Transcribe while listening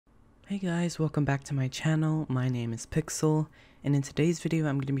Hey guys, welcome back to my channel. My name is Pixel, and in today's video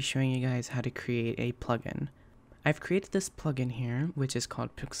I'm going to be showing you guys how to create a plugin. I've created this plugin here, which is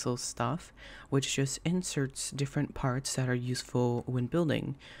called Pixel Stuff, which just inserts different parts that are useful when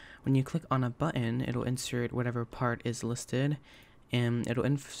building. When you click on a button, it'll insert whatever part is listed, and it'll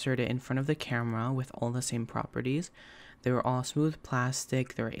insert it in front of the camera with all the same properties. They're all smooth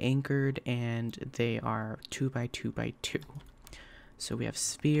plastic, they're anchored, and they are 2x2x2. So we have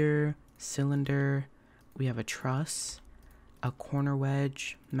sphere, cylinder, we have a truss, a corner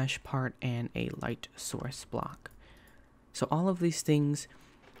wedge, mesh part, and a light source block. So all of these things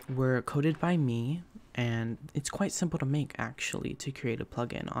were coded by me, and it's quite simple to make actually to create a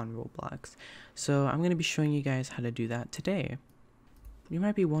plugin on Roblox. So I'm going to be showing you guys how to do that today. You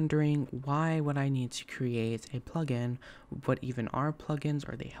might be wondering, why would I need to create a plugin? What even are plugins?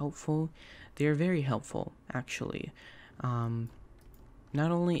 Are they helpful? They're very helpful actually. Not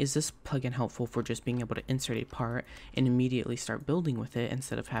only is this plugin helpful for just being able to insert a part and immediately start building with it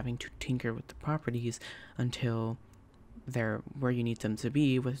instead of having to tinker with the properties until they're where you need them to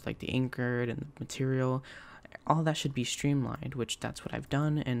be with like the anchored and the material. All that should be streamlined, which that's what I've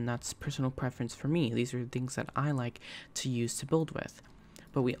done, and that's personal preference for me. These are things that I like to use to build with.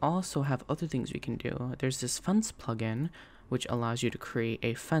 But we also have other things we can do. There's this fence plugin, which allows you to create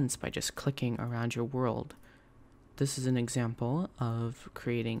a fence by just clicking around your world. This is an example of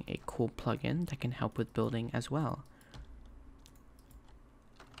creating a cool plugin that can help with building as well.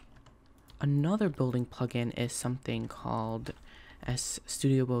 Another building plugin is something called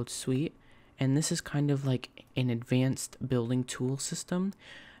Studio Build Suite, and this is kind of like an advanced building tool system.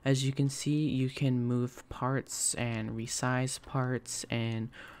 As you can see, you can move parts and resize parts and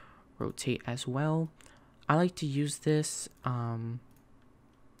rotate as well. I like to use this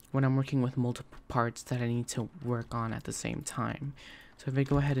when I'm working with multiple parts that I need to work on at the same time. So if I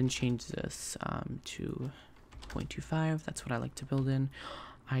go ahead and change this to 0.25, that's what I like to build in,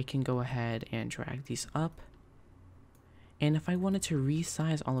 I can go ahead and drag these up. And if I wanted to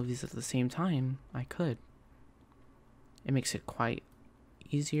resize all of these at the same time, I could. It makes it quite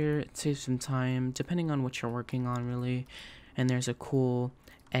easier, it saves some time, depending on what you're working on really. And there's a cool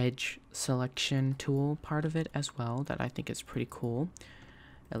edge selection tool part of it as well that I think is pretty cool.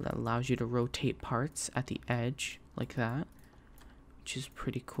 It allows you to rotate parts at the edge like that, which is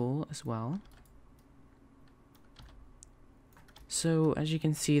pretty cool as well. So as you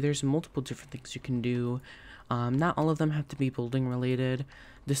can see, there's multiple different things you can do. Not all of them have to be building related.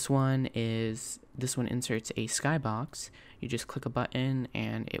 This one inserts a skybox. You just click a button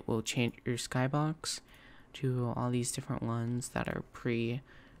and it will change your skybox to all these different ones that are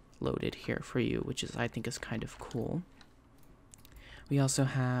pre-loaded here for you, which I think is kind of cool. We also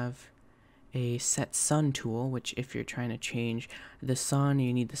have a set sun tool, which if you're trying to change the sun,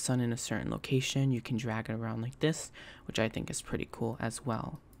 you need the sun in a certain location, you can drag it around like this, which I think is pretty cool as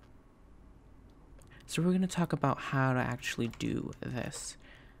well. So we're going to talk about how to actually do this,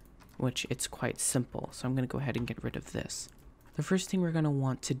 which it's quite simple. So I'm going to go ahead and get rid of this. The first thing we're going to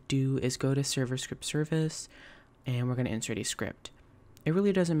want to do is go to server script service, and we're going to insert a script. It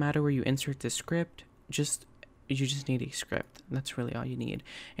really doesn't matter where you insert the script, you just need a script. That's really all you need.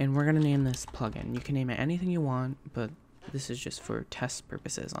 And we're going to name this plugin. You can name it anything you want, but this is just for test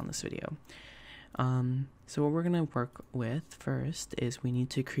purposes on this video. So what we're going to work with first is we need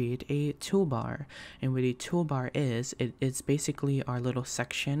to create a toolbar. And what a toolbar is, it's basically our little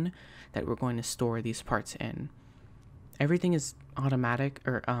section that we're going to store these parts in. Everything is automatic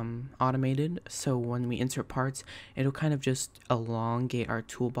or automated, so when we insert parts, it'll kind of just elongate our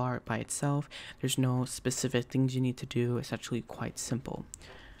toolbar by itself. There's no specific things you need to do. It's actually quite simple.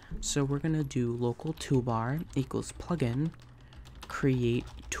 So we're gonna do local toolbar equals plugin create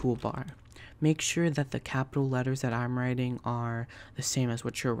toolbar. Make sure that the capital letters that I'm writing are the same as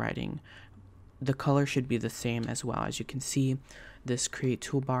what you're writing. The color should be the same as well. As you can see, this create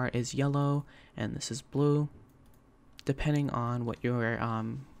toolbar is yellow and this is blue, depending on what your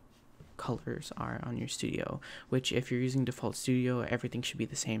colors are on your studio, which if you're using default studio, everything should be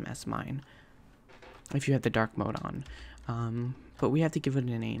the same as mine if you have the dark mode on. But we have to give it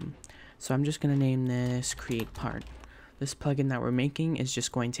a name. So I'm just going to name this create part. This plugin that we're making is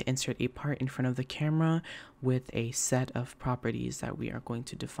just going to insert a part in front of the camera with a set of properties that we are going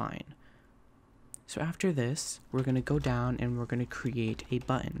to define. So after this, we're going to go down and we're going to create a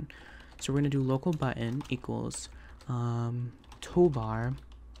button. So we're going to do local button equals toolbar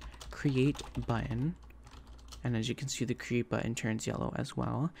create button, and as you can see, the create button turns yellow as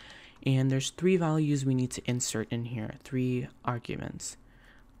well. And there's 3 values we need to insert in here, 3 arguments.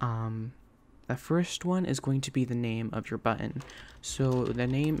 The first one is going to be the name of your button. So the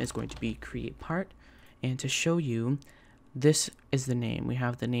name is going to be create part. And to show you, this is the name. We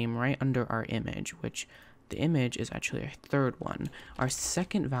have the name right under our image, which the image is actually our third one. Our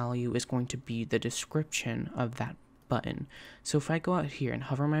second value is going to be the description of that button. So if I go out here and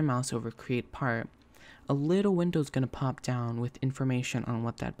hover my mouse over create part, a little window is going to pop down with information on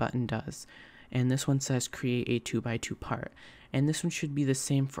what that button does. And this one says create a 2x2 part. And this one should be the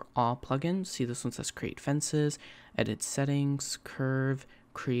same for all plugins. See, this one says create fences, edit settings, curve,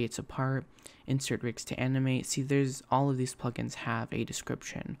 creates a part, insert rigs to animate. See, there's all of these plugins have a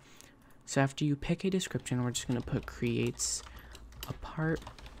description. So after you pick a description, we're just going to put creates a part.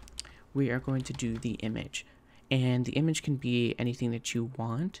 We are going to do the image. And the image can be anything that you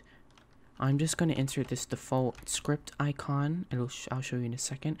want. I'm just going to insert this default script icon. I'll show you in a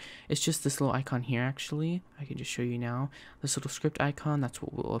second. It's just this little icon here, actually. I can just show you now. This little script icon, that's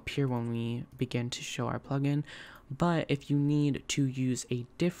what will appear when we begin to show our plugin. But if you need to use a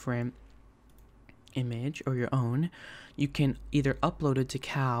different image or your own, you can either upload it to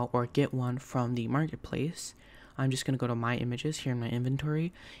Cal or get one from the marketplace. I'm just going to go to my images here in my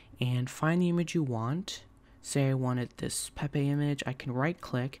inventory and find the image you want. Say I wanted this Pepe image, I can right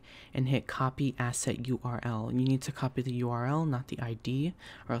click and hit copy asset URL. You need to copy the URL, not the ID,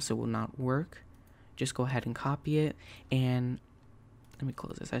 or else it will not work. Just go ahead and copy it, and let me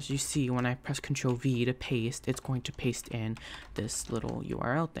close this. As you see, when I press Ctrl V to paste, it's going to paste in this little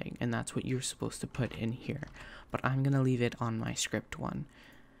URL thing, and that's what you're supposed to put in here. But I'm going to leave it on my script one.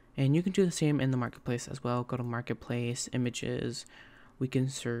 And you can do the same in the marketplace as well. Go to marketplace, images. We can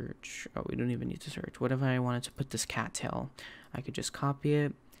search, oh, we don't even need to search. What if I wanted to put this cattail? I could just copy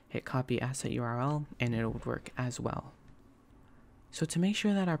it, hit copy asset URL, and it would work as well. So to make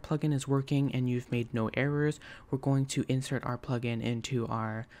sure that our plugin is working and you've made no errors, we're going to insert our plugin into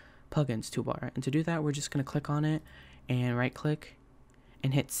our plugins toolbar. And to do that, we're just going to click on it and right click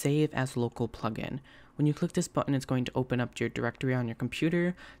and hit save as local plugin. When you click this button, it's going to open up your directory on your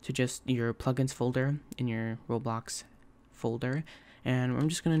computer to just your plugins folder in your Roblox folder. And I'm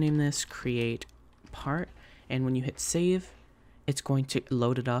just going to name this create part, and when you hit save, it's going to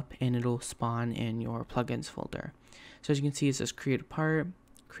load it up and it'll spawn in your plugins folder. So as you can see, it says create part,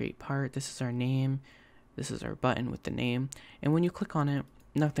 this is our name, this is our button with the name, and when you click on it,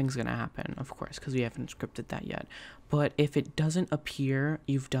 nothing's going to happen, of course, because we haven't scripted that yet. But if it doesn't appear,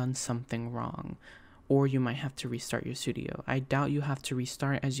 you've done something wrong, or you might have to restart your studio. I doubt you have to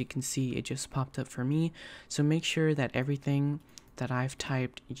restart. As you can see, it just popped up for me, so make sure that everything that I've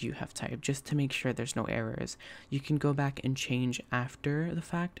typed, you have typed, just to make sure there's no errors. You can go back and change after the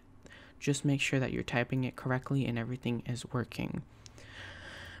fact. Just make sure that you're typing it correctly and everything is working.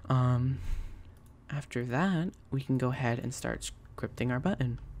 After that, we can go ahead and start scripting our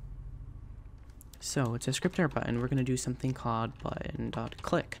button. So to script our button, we're going to do something called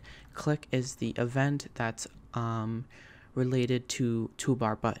button.click. Click is the event that's related to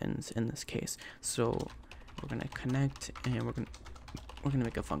toolbar buttons in this case. So we're going to connect and we're going to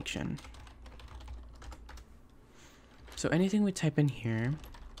make a function. So anything we type in here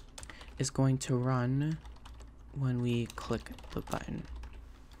is going to run when we click the button.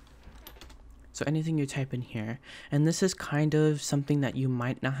 So anything you type in here, and this is kind of something that you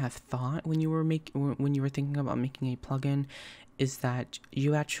might not have thought when you were thinking about making a plugin, is that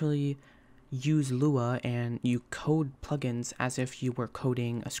you actually use Lua and you code plugins as if you were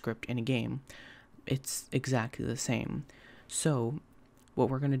coding a script in a game. It's exactly the same. So what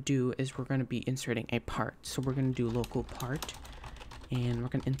we're going to do is we're going to be inserting a part. So we're going to do local part, and we're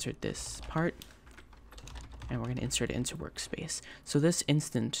going to insert this part, and we're going to insert it into workspace. So this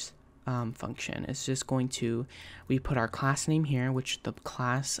instance function is just going to, we put our class name here, which the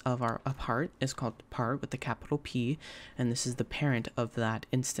class of our part is called part with a capital P, and this is the parent of that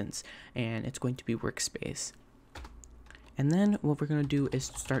instance, and it's going to be workspace. And then what we're going to do is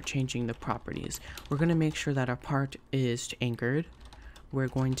start changing the properties. We're going to make sure that our part is anchored. We're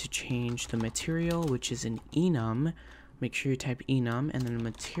going to change the material, which is an enum. Make sure you type enum and then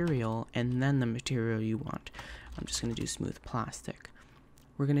material and then the material you want. I'm just going to do smooth plastic.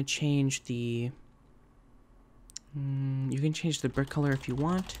 We're going to change the, you can change the brick color if you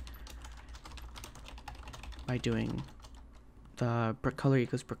want by doing the brick color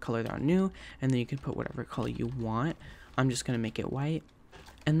equals brick color.new, and then you can put whatever color you want. I'm just going to make it white.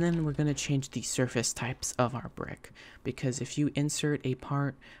 And then we're going to change the surface types of our brick, because if you insert a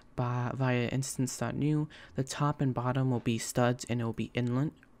part via instance.new, the top and bottom will be studs and it will be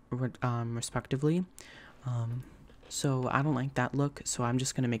inlet respectively. So I don't like that look, so I'm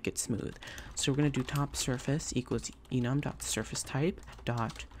just going to make it smooth. So we're going to do top surface equals enum.surface type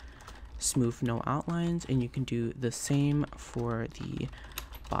dot smooth no outlines, and you can do the same for the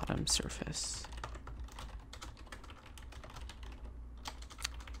bottom surface.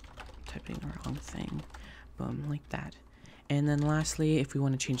 Typing the wrong thing. Boom, like that. And then lastly, if we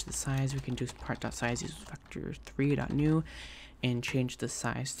want to change the size, we can do part.size use vector3.new and change the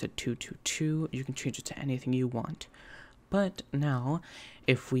size to 222. You can change it to anything you want. But now,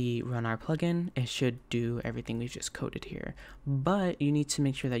 if we run our plugin, it should do everything we've just coded here. But you need to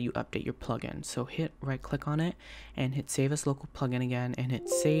make sure that you update your plugin. So hit right click on it and hit save as local plugin again, and hit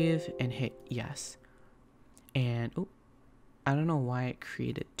save and hit yes. And oh, I don't know why it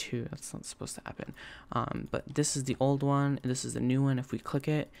created two. That's not supposed to happen. But this is the old one. This is the new one. If we click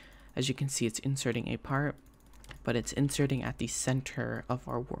it, as you can see, it's inserting a part, but it's inserting at the center of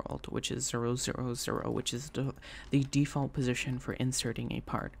our world, which is 0, 0, 0, which is the default position for inserting a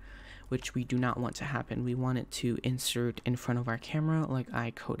part, which we do not want to happen. We want it to insert in front of our camera like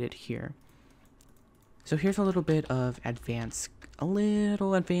I coded here. So here's a little bit of advanced, a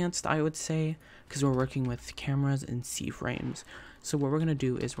little advanced, I would say, because we're working with cameras and C-frames. So what we're going to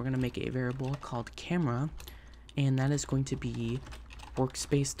do is we're going to make a variable called camera, and that is going to be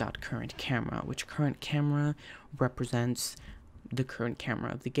workspace.currentCamera, which current camera represents the current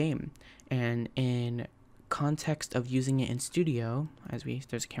camera of the game. And in context of using it in studio,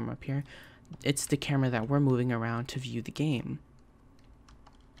 there's a camera up here, it's the camera that we're moving around to view the game.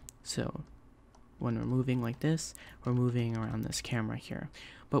 So when we're moving like this, we're moving around this camera here.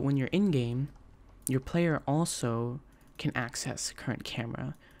 But when you're in game, your player also can access current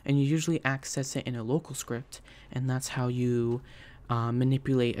camera, and you usually access it in a local script, and that's how you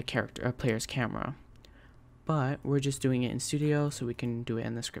manipulate a player's camera. But we're just doing it in studio, so we can do it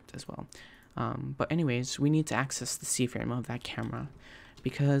in the script as well. But anyways, we need to access the C-frame of that camera,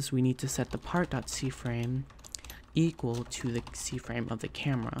 because we need to set the part.C-frame equal to the C-frame of the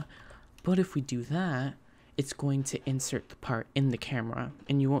camera. But if we do that, it's going to insert the part in the camera,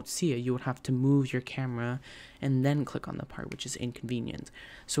 and you won't see it. You would have to move your camera and then click on the part, which is inconvenient.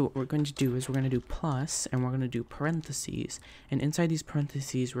 So what we're going to do is we're going to do plus, and we're going to do parentheses, and inside these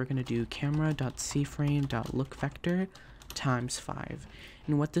parentheses we're going to do camera.cframe.lookVector times 5.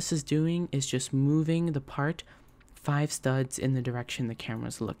 And what this is doing is just moving the part 5 studs in the direction the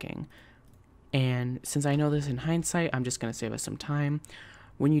camera's looking. And since I know this in hindsight, I'm just going to save us some time.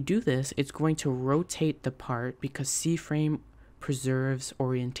 When you do this, it's going to rotate the part, because C-frame preserves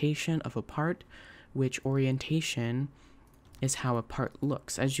orientation of a part, which orientation is how a part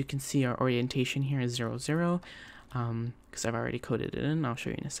looks. As you can see, our orientation here is 0, 0, because I've already coded it in. I'll show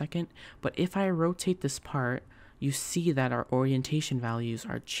you in a second. But if I rotate this part, you see that our orientation values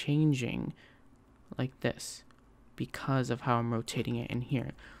are changing like this because of how I'm rotating it in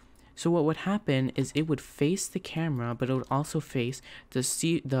here. So what would happen is it would face the camera, but it would also face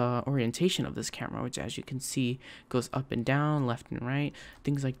the orientation of this camera, which, as you can see, goes up and down, left and right,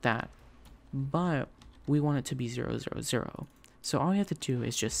 things like that. But we want it to be 0, 0, 0. So all we have to do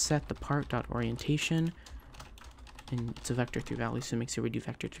is just set the part.orientation, and it's a vector3 value, so make sure we do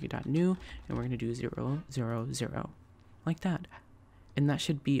vector3.new, and we're going to do 0, 0, 0, like that. And that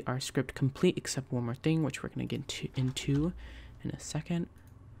should be our script complete, except one more thing, which we're going to get into in a second.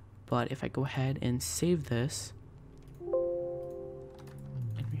 But if I go ahead and save this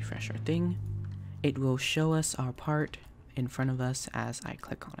and refresh our thing, it will show us our part in front of us as I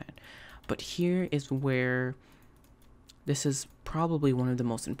click on it. But here is where this is probably one of the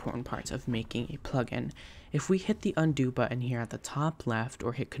most important parts of making a plugin. If we hit the undo button here at the top left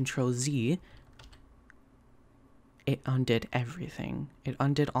or hit Control Z, it undid everything. It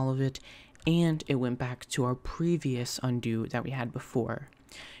undid all of it, and it went back to our previous undo that we had before.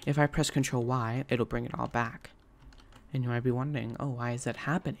 If I press Control Y, it'll bring it all back. And you might be wondering, oh, why is that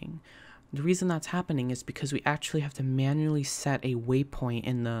happening? The reason that's happening is because we actually have to manually set a waypoint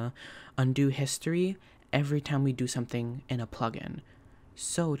in the undo history every time we do something in a plugin.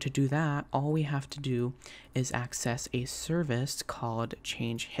 So to do that, all we have to do is access a service called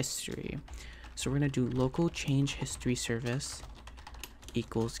change history. So we're going to do local change history service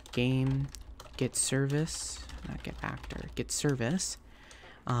equals game get service, not get actor, get service,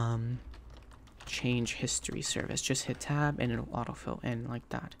 change history service. Just hit tab and it'll autofill in like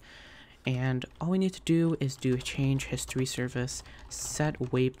that. And all we need to do is do change history service set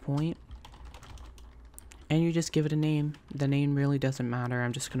waypoint, and you just give it a name. The name really doesn't matter.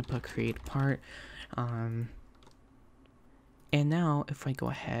 I'm just going to put create part. And now if I go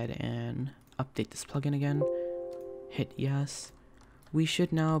ahead and update this plugin again, hit yes, we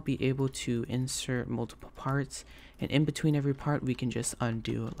should now be able to insert multiple parts, and in between every part we can just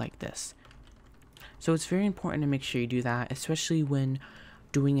undo it like this. So it's very important to make sure you do that, especially when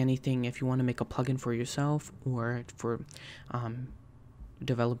doing anything, if you want to make a plugin for yourself or for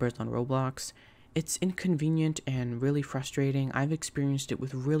developers on Roblox, it's inconvenient and really frustrating. I've experienced it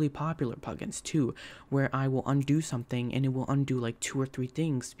with really popular plugins too, where I will undo something and it will undo like 2 or 3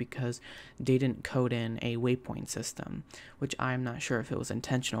 things because they didn't code in a waypoint system, which I'm not sure if it was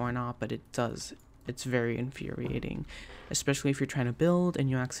intentional or not, but it does. It's very infuriating, especially if you're trying to build and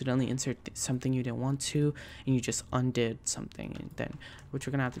you accidentally insert something you didn't want to and you just undid something, and then what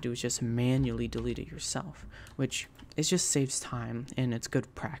you're gonna have to do is just manually delete it yourself, which it just saves time and it's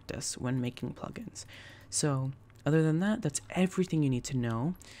good practice when making plugins. So other than that, that's everything you need to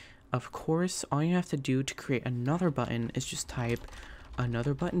know. Of course, all you have to do to create another button is just type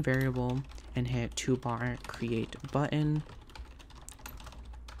another button variable and hit toolbar create button.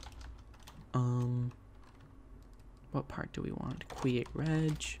 What part do we want? Create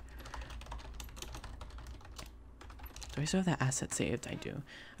reg. Do I still have that asset saved? I do.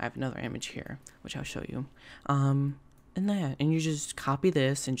 I have another image here, which I'll show you. And you just copy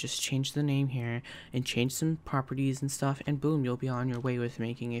this and just change the name here and change some properties and stuff, and boom, you'll be on your way with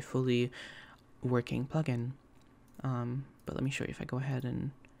making a fully working plugin. But let me show you. If I go ahead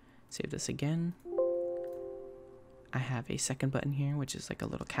and save this again, I have a second button here, which is like a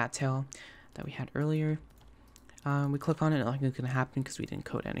little cattail that we had earlier. We click on it, nothing is going to happen because we didn't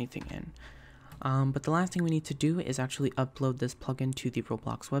code anything in. But the last thing we need to do is actually upload this plugin to the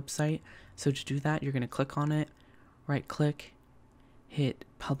Roblox website. So to do that, you're going to click on it, right click, hit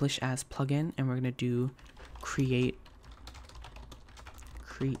publish as plugin, and we're going to do create,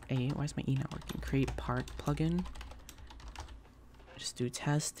 why is my E not working? Create part plugin. Just do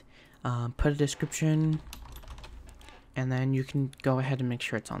test, put a description, and then you can go ahead and make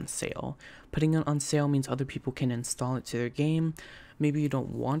sure it's on sale. Putting it on sale means other people can install it to their game. Maybe you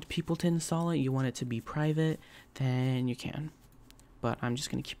don't want people to install it, you want it to be private, then you can. But I'm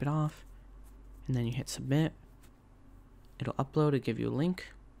just going to keep it off. And then you hit submit. It'll upload, it'll give you a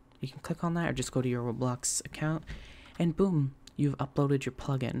link. You can click on that or just go to your Roblox account. And boom, you've uploaded your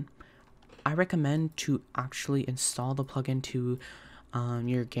plugin. I recommend to actually install the plugin to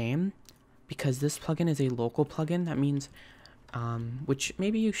your game, because this plugin is a local plugin. That means, which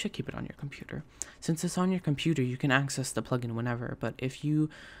maybe you should keep it on your computer. Since it's on your computer, you can access the plugin whenever. But if you,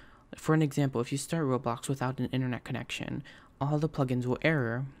 for an example, if you start Roblox without an internet connection, all the plugins will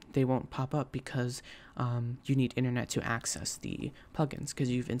error. They won't pop up because you need internet to access the plugins because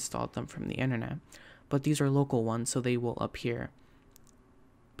you've installed them from the internet. But these are local ones, so they will appear.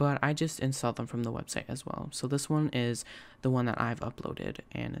 But I just installed them from the website as well. So this one is the one that I've uploaded,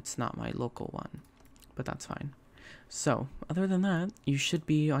 and it's not my local one, but that's fine. So other than that, you should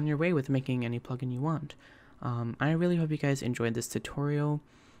be on your way with making any plugin you want. I really hope you guys enjoyed this tutorial.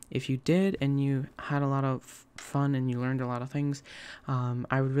 If you did and you had a lot of fun and you learned a lot of things,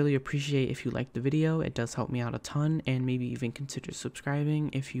 I would really appreciate if you liked the video. It does help me out a ton, and maybe even consider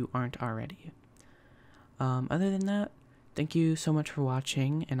subscribing if you aren't already. Other than that, thank you so much for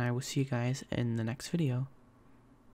watching, and I will see you guys in the next video.